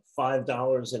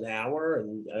 $5 an hour,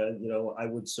 and, I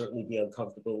would certainly be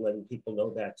uncomfortable letting people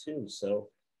know that too. So,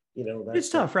 that's it's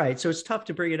tough, right? So it's tough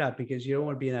to bring it up because you don't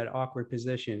want to be in that awkward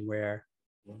position where,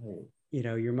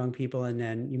 you're among people, and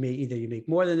then you make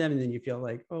more than them, and then you feel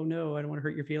like, oh no, I don't want to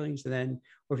hurt your feelings. And then,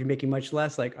 or if you're making much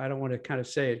less, like, I don't want to kind of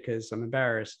say it because I'm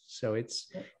embarrassed. So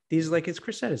it's these, like as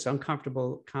Chris said, it's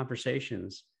uncomfortable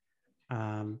conversations.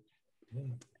 But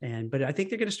I think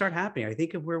they're going to start happening. I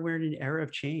think we're in an era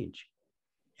of change,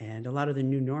 and a lot of the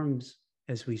new norms,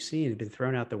 as we've seen, have been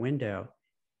thrown out the window.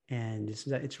 And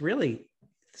it's really,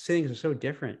 things are so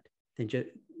different than just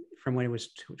from when it was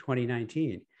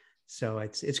 2019. So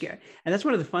it's and that's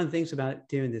one of the fun things about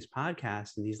doing this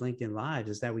podcast and these LinkedIn Lives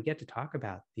is that we get to talk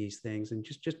about these things, and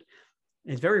just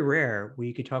it's very rare where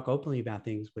you could talk openly about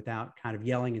things without kind of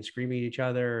yelling and screaming at each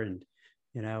other and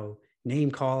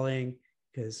name calling.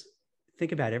 Because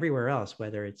think about everywhere else,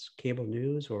 whether it's cable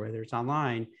news or whether it's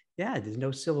online, there's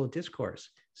no civil discourse.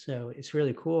 So it's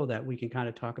really cool that we can kind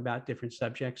of talk about different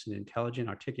subjects in an intelligent,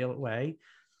 articulate way.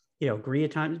 Agree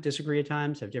at times, disagree at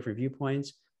times, have different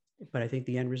viewpoints. But I think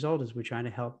the end result is we're trying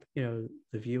to help, the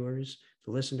viewers,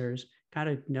 the listeners kind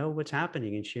of know what's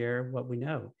happening and share what we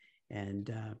know.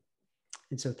 And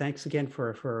so thanks again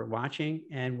for watching,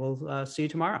 and we'll see you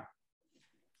tomorrow.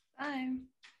 Bye.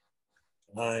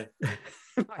 Bye.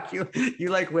 You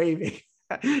like waving.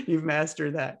 You've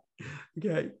mastered that.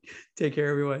 Okay. Take care,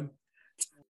 everyone.